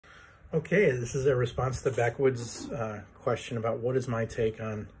Okay, this is a response to Backwoods' question about what is my take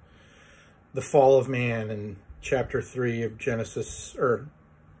on the fall of man in chapter 3 of Genesis, or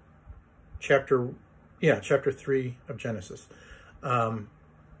chapter 3 of Genesis.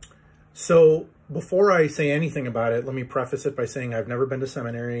 So before I say anything about it, let me preface it by saying I've never been to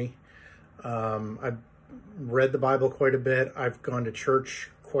seminary. I've read the Bible quite a bit. I've gone to church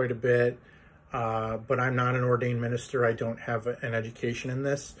quite a bit, but I'm not an ordained minister. I don't have an education in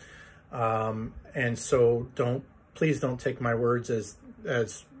this. And so please don't take my words as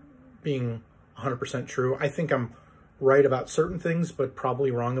being 100% true. I think I'm right about certain things, but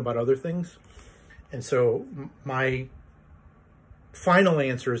probably wrong about other things. And so my final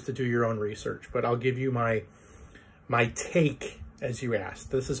answer is to do your own research, but I'll give you my take as you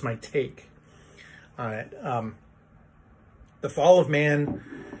asked. This is my take on it. The fall of man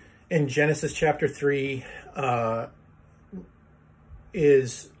in Genesis chapter 3,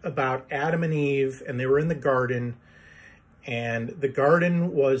 is about Adam and Eve, and they were in the garden, and the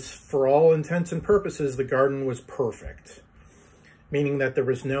garden was, for all intents and purposes, the garden was perfect, meaning that there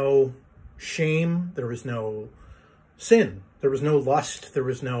was no shame, there was no sin, there was no lust, there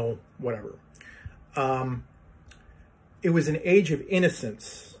was no whatever. It was an age of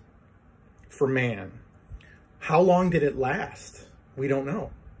innocence for man. How long did it last? We don't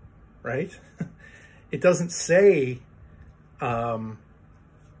know, right? It doesn't say 3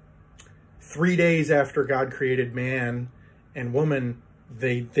 days after God created man and woman,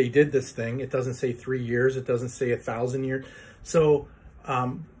 they did this thing. It doesn't say 3 years. It doesn't say 1,000 years. So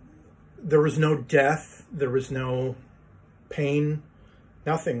there was no death. There was no pain,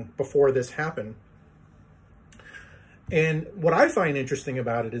 nothing before this happened. And what I find interesting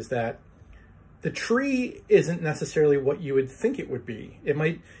about it is that the tree isn't necessarily what you would think it would be.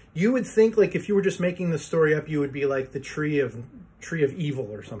 You would think, like, if you were just making the story up, you would be like the tree of evil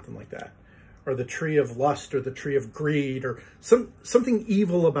or something like that, or the tree of lust, or the tree of greed, or something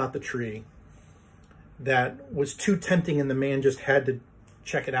evil about the tree that was too tempting and the man just had to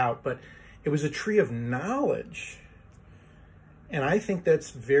check it out. But it was a tree of knowledge. And I think that's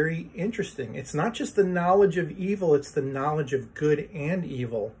very interesting. It's not just the knowledge of evil, it's the knowledge of good and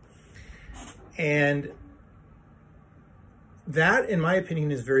evil. And that, in my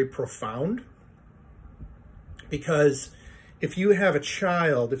opinion, is very profound, because if you have a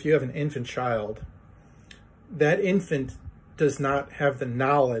child, if you have an infant child, that infant does not have the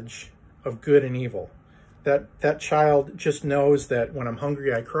knowledge of good and evil. That child just knows that when I'm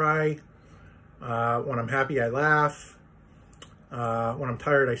hungry, I cry. When I'm happy, I laugh. When I'm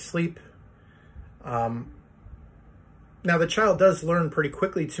tired, I sleep. Now, the child does learn pretty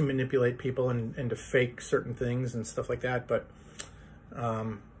quickly to manipulate people and to fake certain things and stuff like that. But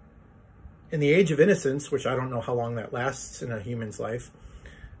in the age of innocence, which I don't know how long that lasts in a human's life,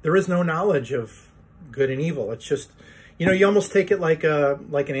 there is no knowledge of good and evil. It's just, you almost take it like an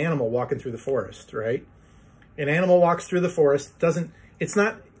animal walking through the forest, right? An animal walks through the forest, it doesn't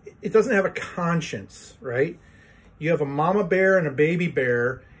have a conscience, right? You have a mama bear and a baby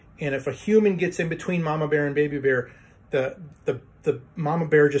bear, and if a human gets in between mama bear and baby bear, the mama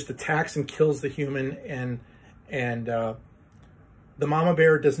bear just attacks and kills the human, and the mama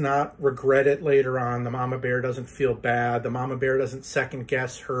bear does not regret it later on. The mama bear doesn't feel bad. The mama bear doesn't second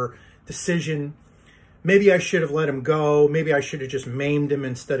guess her decision. Maybe I should have let him go. Maybe I should have just maimed him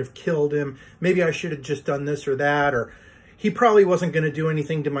instead of killed him. Maybe I should have just done this or that, or he probably wasn't going to do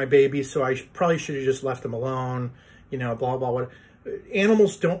anything to my baby, so I probably should have just left him alone, blah, blah, blah.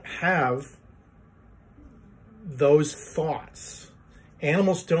 Animals don't have those thoughts.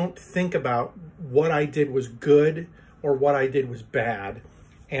 Animals don't think about what I did was good or what I did was bad.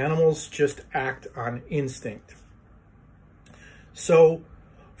 Animals just act on instinct. So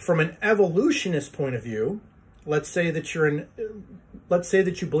from an evolutionist point of view, let's say that you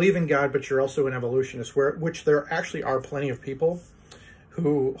believe in God, but you're also an evolutionist, which there actually are plenty of people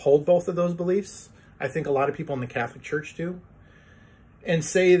who hold both of those beliefs. I think a lot of people in the Catholic Church do, and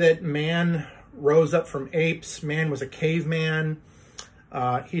say that man rose up from apes. Man was a caveman.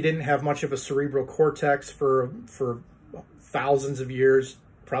 He didn't have much of a cerebral cortex for thousands of years,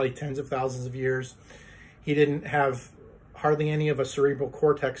 probably tens of thousands of years. He didn't have hardly any of a cerebral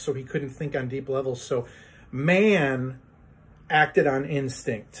cortex, so he couldn't think on deep levels. So man acted on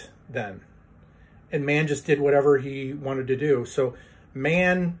instinct then, and man just did whatever he wanted to do. So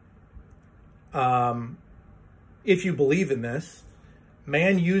man, if you believe in this,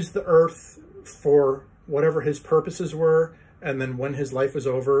 man used the earth for whatever his purposes were, and then when his life was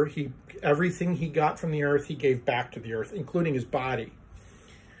over, everything he got from the earth, he gave back to the earth, including his body.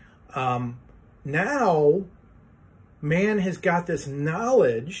 Now, man has got this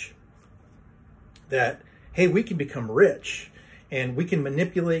knowledge that, hey, we can become rich and we can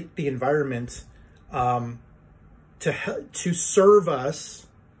manipulate the environment to serve us,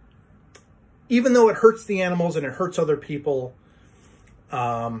 even though it hurts the animals and it hurts other people.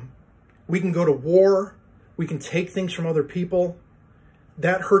 We can go to war. We can take things from other people.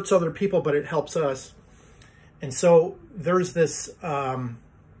 That hurts other people, but it helps us. And so there's this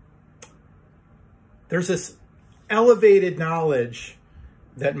elevated knowledge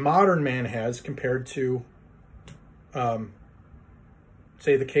that modern man has compared to,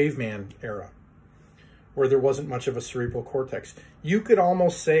 say, the caveman era, where there wasn't much of a cerebral cortex. You could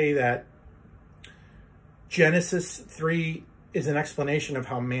almost say that Genesis 3 is an explanation of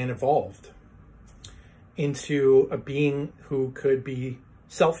how man evolved into a being who could be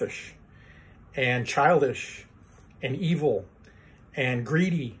selfish and childish and evil and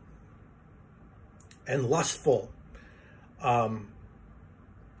greedy and lustful.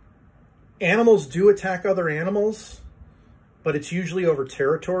 Animals do attack other animals, but it's usually over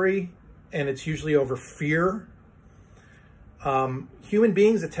territory and it's usually over fear. Human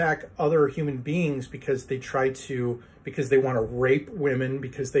beings attack other human beings because they want to rape women,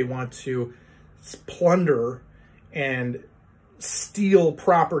 because they want to plunder and steal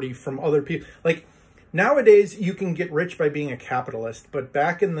property from other people. Like, nowadays you can get rich by being a capitalist, but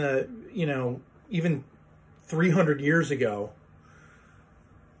back in the, even 300 years ago,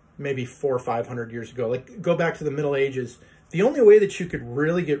 maybe 400 or 500 years ago, like, go back to the Middle Ages, the only way that you could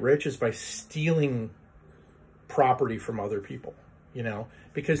really get rich is by stealing property from other people,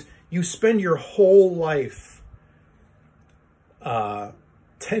 because you spend your whole life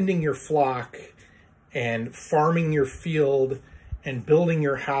tending your flock and farming your field and building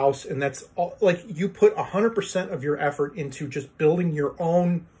your house, and that's all, like, you put 100% of your effort into just building your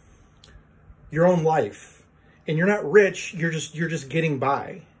own life, and you're not rich, you're just getting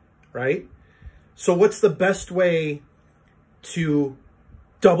by, right? So what's the best way to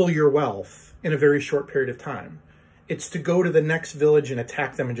double your wealth in a very short period of time? It's to go to the next village and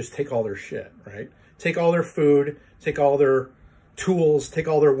attack them and just take all their shit, right? Take all their food, take all their tools, take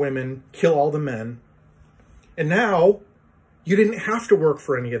all their women, kill all the men. And now you didn't have to work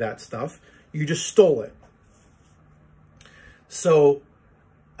for any of that stuff. You just stole it. So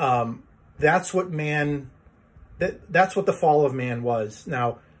that's what that's what the fall of man was.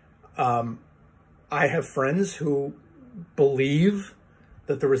 Now, I have friends who believe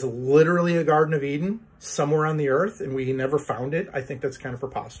that there was literally a Garden of Eden somewhere on the earth and we never found it. I think that's kind of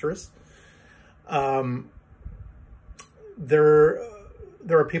preposterous.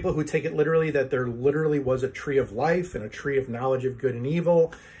 There are people who take it literally, that there literally was a tree of life and a tree of knowledge of good and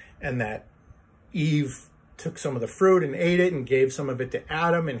evil, and that Eve took some of the fruit and ate it and gave some of it to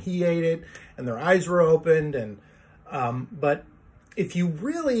Adam and he ate it and their eyes were opened. And but if you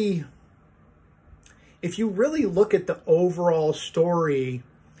really look at the overall story,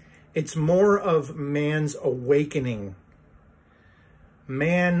 it's more of man's awakening.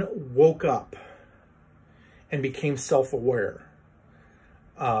 Man woke up and became self-aware.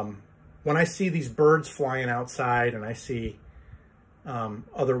 When I see these birds flying outside and I see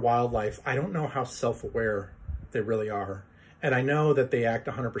other wildlife, I don't know how self-aware they really are. And I know that they act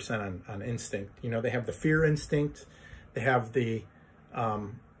 100% on instinct. They have the fear instinct. They have the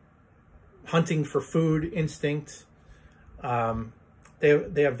hunting for food instinct. They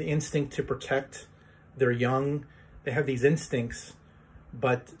have the instinct to protect their young. They have these instincts,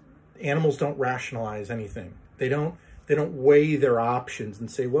 but animals don't rationalize anything. They don't weigh their options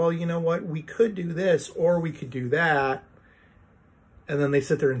and say, well, you know what, we could do this or we could do that. And then they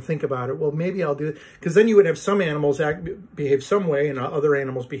sit there and think about it. Well, maybe I'll do it. Because then you would have some animals behave some way and other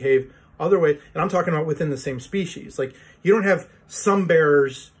animals behave other way. And I'm talking about within the same species. Like, you don't have some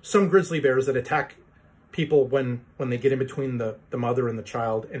grizzly bears that attack people when they get in between the mother and the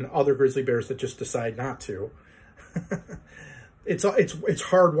child, and other grizzly bears that just decide not to. It's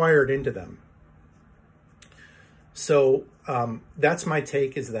hardwired into them. So that's my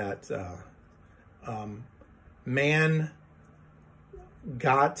take, is that man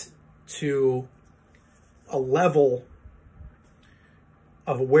got to a level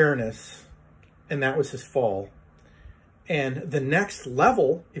of awareness, and that was his fall. And the next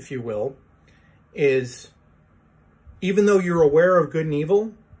level, if you will, is, even though you're aware of good and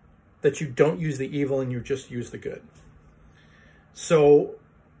evil, that you don't use the evil and you just use the good. So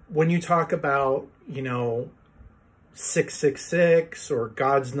when you talk about, 666, or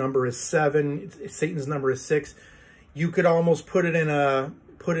God's number is 7, Satan's number is 6, you could almost put it in a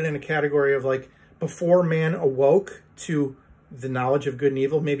category of, like, before man awoke to the knowledge of good and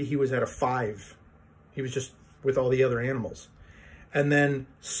evil, maybe he was at a 5. He was just with all the other animals. And then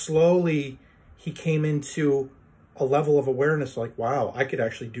slowly he came into a level of awareness like, wow, I could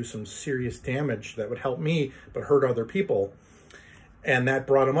actually do some serious damage that would help me but hurt other people. And that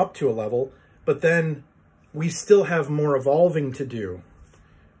brought him up to a level. But then we still have more evolving to do,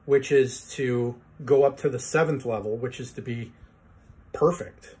 which is to go up to the 7th level, which is to be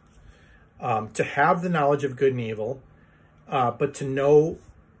perfect. To have the knowledge of good and evil, but to know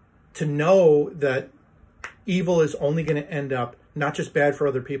that evil is only going to end up not just bad for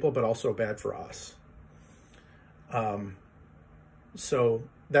other people, but also bad for us. So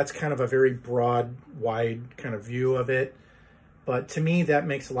that's kind of a very broad, wide kind of view of it. But to me, that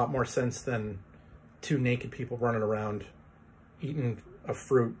makes a lot more sense than 2 naked people running around eating a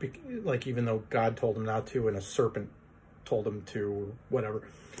fruit, like even though God told them not to and a serpent told them to, or whatever.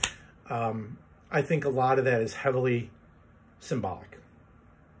 I think a lot of that is heavily symbolic.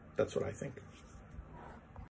 That's what I think.